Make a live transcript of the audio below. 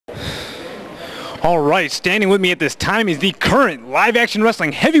All right, standing with me at this time is the current live action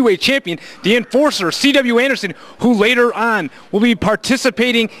wrestling heavyweight champion, the Enforcer, C.W. Anderson, who later on will be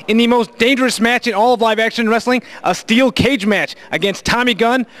participating in the most dangerous match in all of live action wrestling, a steel cage match against Tommy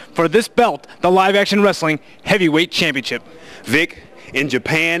Gunn for this belt, the live action wrestling heavyweight championship. Vic, in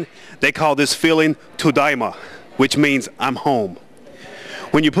Japan, they call this feeling Todaima, which means I'm home.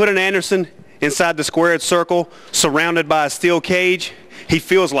 When you put an Anderson inside the squared circle, surrounded by a steel cage, he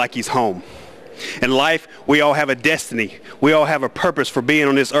feels like he's home. In life, we all have a destiny. We all have a purpose for being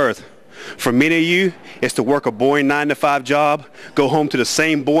on this earth. For many of you, it's to work a boring 9-to-5 job, go home to the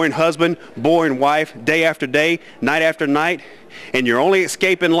same boring husband, boring wife, day after day, night after night, and your only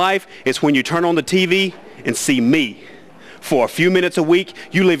escape in life is when you turn on the TV and see me. For a few minutes a week,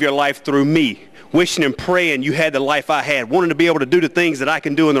 you live your life through me, wishing and praying you had the life I had, wanting to be able to do the things that I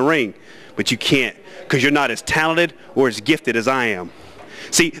can do in the ring, but you can't because you're not as talented or as gifted as I am.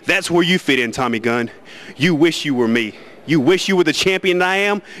 See, that's where you fit in, Tommy Gunn. You wish you were me. You wish you were the champion that I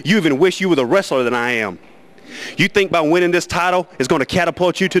am. You even wish you were the wrestler that I am. You think by winning this title is going to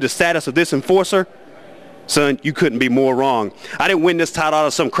catapult you to the status of this Enforcer? Son, you couldn't be more wrong. I didn't win this title out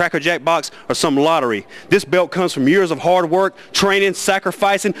of some Cracker Jack box or some lottery. This belt comes from years of hard work, training,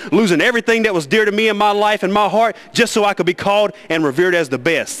 sacrificing, losing everything that was dear to me in my life and my heart just so I could be called and revered as the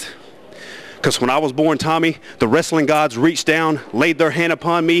best. Because when I was born, Tommy, the wrestling gods reached down, laid their hand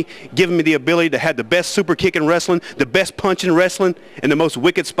upon me, giving me the ability to have the best super kick in wrestling, the best punch in wrestling, and the most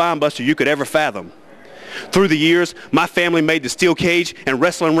wicked spine buster you could ever fathom. Through the years, my family made the steel cage and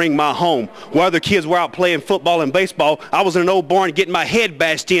wrestling ring my home. While other kids were out playing football and baseball, I was in an old barn getting my head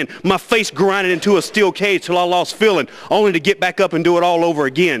bashed in, my face grinded into a steel cage till I lost feeling, only to get back up and do it all over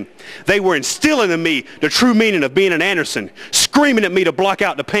again. They were instilling in me the true meaning of being an Anderson, screaming at me to block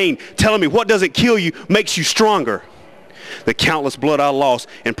out the pain, telling me what doesn't kill you makes you stronger. The countless blood I lost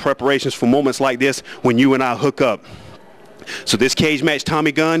in preparations for moments like this when you and I hook up. So this cage match,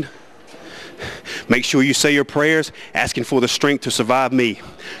 Tommy Gunn, make sure you say your prayers, asking for the strength to survive me,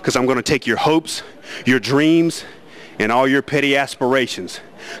 because I'm going to take your hopes, your dreams, and all your petty aspirations.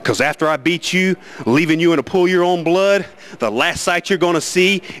 Because after I beat you, leaving you in a pool of your own blood, the last sight you're going to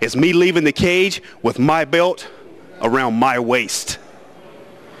see is me leaving the cage with my belt around my waist.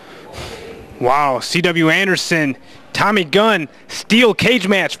 Wow, C.W. Anderson, Tommy Gunn, steel cage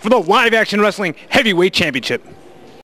match for the live action wrestling heavyweight championship.